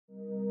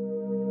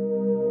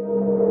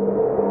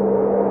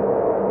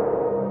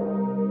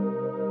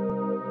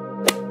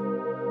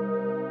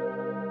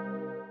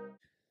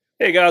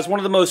Hey guys, one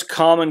of the most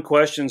common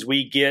questions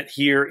we get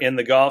here in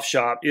the golf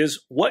shop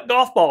is, what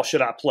golf ball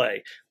should I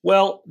play?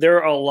 Well, there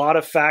are a lot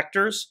of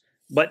factors,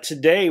 but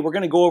today we're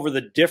going to go over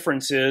the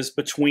differences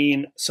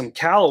between some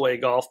Callaway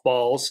golf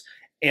balls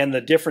and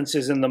the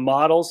differences in the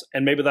models,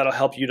 and maybe that'll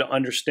help you to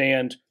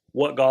understand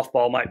what golf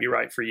ball might be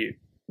right for you.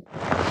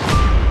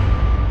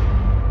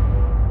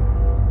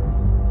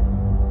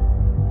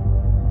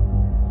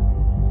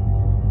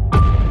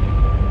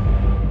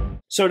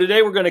 So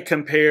today we're going to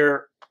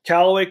compare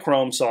Callaway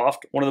Chrome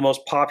Soft, one of the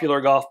most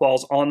popular golf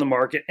balls on the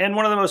market and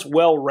one of the most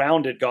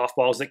well-rounded golf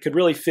balls that could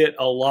really fit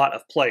a lot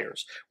of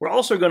players. We're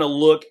also going to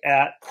look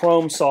at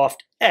Chrome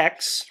Soft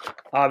X,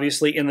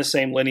 obviously in the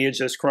same lineage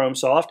as Chrome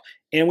Soft.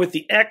 And with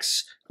the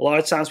X, a lot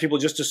of times people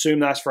just assume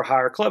that's for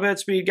higher club head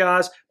speed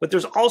guys, but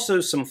there's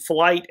also some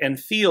flight and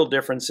feel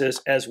differences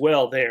as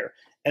well there.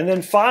 And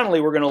then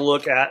finally, we're going to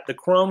look at the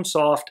Chrome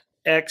Soft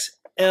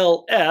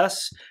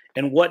XLS.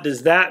 And what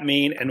does that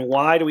mean, and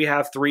why do we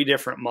have three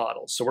different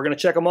models? So we're going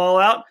to check them all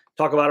out,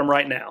 talk about them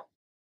right now.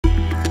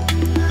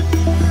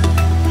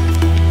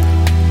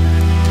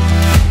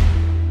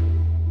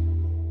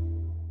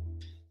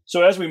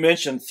 So as we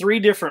mentioned, three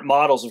different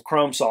models of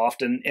Chrome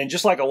Soft, and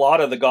just like a lot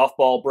of the golf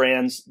ball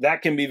brands,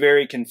 that can be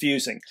very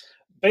confusing.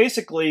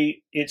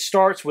 Basically, it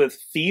starts with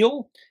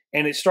feel,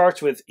 and it starts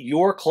with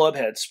your club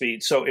head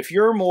speed. So if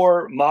you're a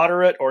more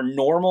moderate or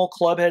normal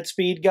club head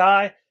speed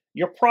guy,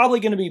 you're probably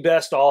going to be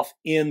best off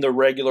in the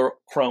regular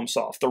Chrome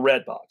Soft, the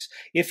red box.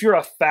 If you're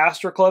a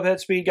faster club head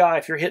speed guy,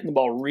 if you're hitting the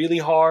ball really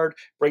hard,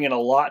 bringing a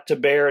lot to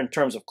bear in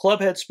terms of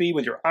club head speed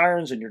with your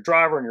irons and your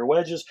driver and your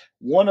wedges,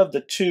 one of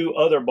the two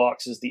other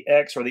boxes, the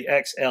X or the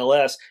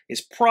XLS,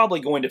 is probably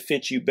going to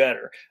fit you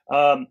better.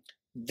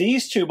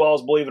 These two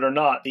balls, believe it or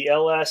not, the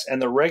LS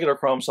and the regular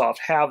Chrome Soft,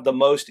 have the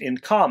most in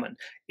common.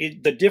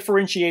 The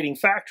differentiating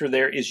factor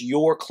there is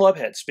your club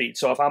head speed.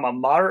 So if I'm a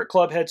moderate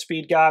club head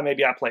speed guy,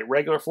 maybe I play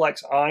regular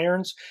flex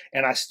irons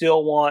and I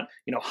still want,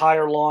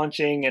 higher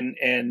launching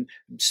and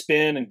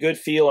spin and good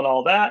feel and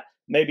all that,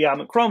 maybe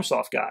I'm a Chrome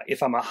Soft guy.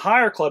 If I'm a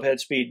higher club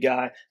head speed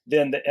guy,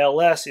 then the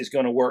LS is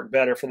going to work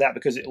better for that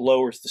because it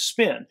lowers the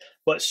spin.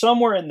 But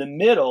somewhere in the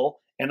middle,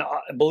 and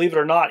believe it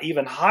or not,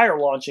 even higher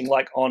launching,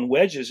 like on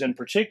wedges in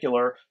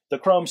particular, the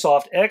Chrome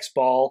Soft X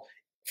ball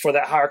for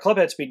that higher club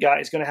head speed guy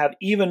is going to have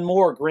even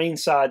more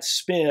greenside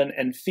spin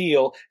and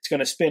feel. It's going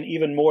to spin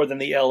even more than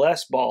the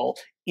LS ball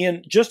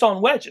just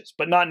on wedges,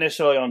 but not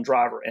necessarily on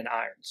driver and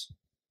irons.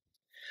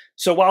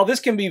 So while this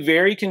can be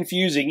very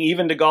confusing,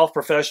 even to golf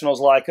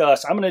professionals like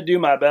us, I'm going to do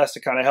my best to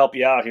kind of help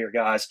you out here,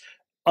 guys.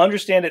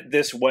 Understand it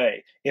this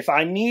way. If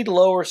I need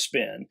lower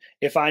spin,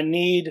 if I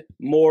need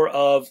more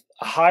of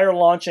a higher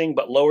launching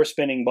but lower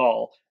spinning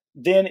ball,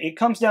 then it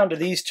comes down to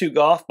these two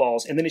golf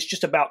balls, and then it's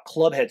just about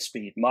club head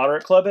speed.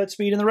 Moderate club head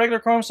speed in the regular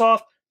Chrome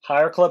Soft,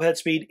 higher club head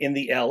speed in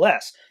the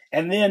LS.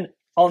 And then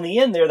on the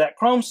end there, that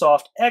Chrome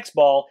Soft X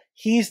ball,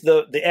 he's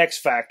the X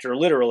factor,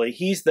 literally.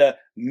 He's the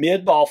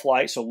mid ball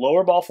flight, so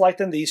lower ball flight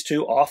than these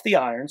two off the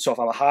iron. So if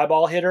I'm a high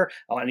ball hitter,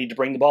 I need to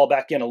bring the ball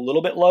back in a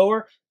little bit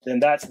lower,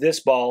 then that's this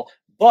ball.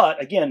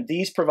 But again,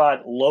 these provide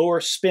lower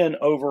spin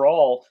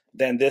overall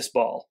than this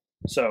ball.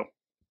 So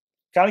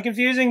kind of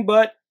confusing,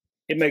 but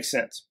it makes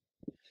sense.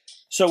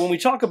 So when we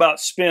talk about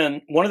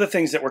spin, one of the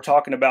things that we're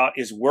talking about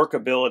is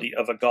workability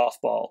of a golf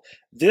ball.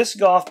 This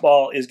golf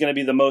ball is going to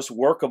be the most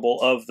workable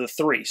of the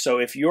three. So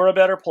if you're a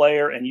better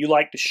player and you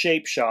like to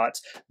shape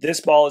shots, this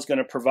ball is going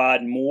to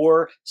provide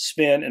more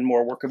spin and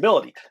more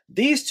workability.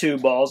 These two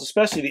balls,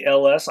 especially the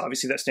LS,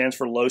 obviously that stands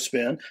for low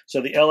spin.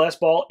 So the LS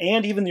ball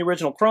and even the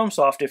original Chrome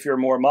Soft, if you're a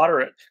more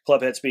moderate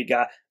club head speed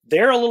guy,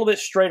 they're a little bit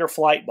straighter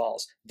flight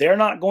balls. They're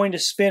not going to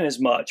spin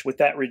as much. With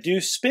that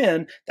reduced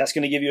spin, that's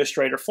going to give you a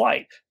straighter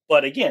flight.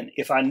 But again,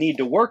 if I need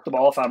to work the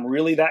ball, if I'm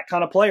really that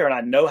kind of player and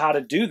I know how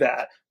to do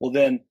that, well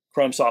then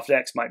Chrome Soft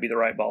X might be the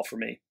right ball for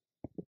me.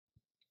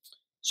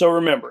 So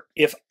remember,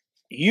 if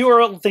you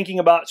are thinking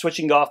about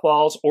switching golf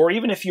balls, or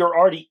even if you're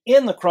already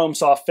in the Chrome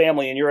Soft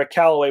family and you're a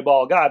Callaway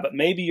ball guy, but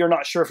maybe you're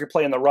not sure if you're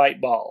playing the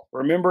right ball,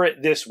 remember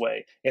it this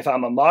way. If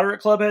I'm a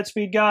moderate club head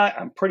speed guy,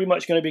 I'm pretty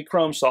much going to be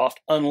Chrome Soft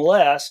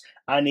unless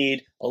I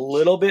need a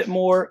little bit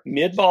more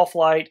mid ball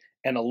flight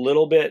and a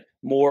little bit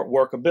more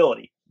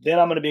workability. Then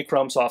I'm going to be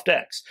Chrome Soft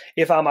X.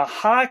 If I'm a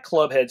high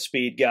club head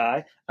speed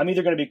guy, I'm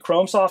either going to be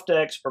Chrome Soft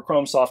X or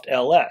Chrome Soft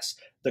LS.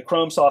 The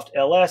Chrome Soft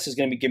LS is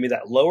going to give me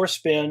that lower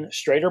spin,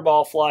 straighter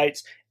ball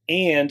flights,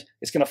 and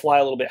it's going to fly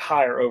a little bit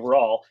higher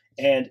overall.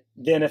 And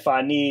then if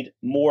I need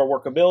more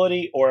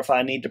workability or if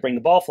I need to bring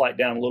the ball flight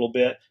down a little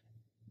bit,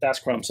 that's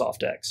Chrome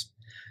Soft X.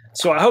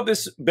 So I hope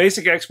this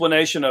basic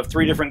explanation of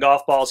three different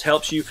golf balls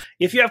helps you.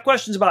 If you have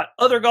questions about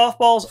other golf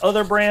balls,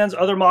 other brands,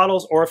 other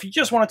models, or if you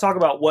just want to talk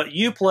about what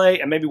you play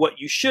and maybe what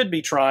you should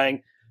be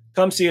trying,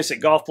 come see us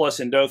at Golf Plus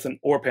in Dothan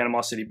or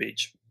Panama City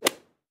Beach.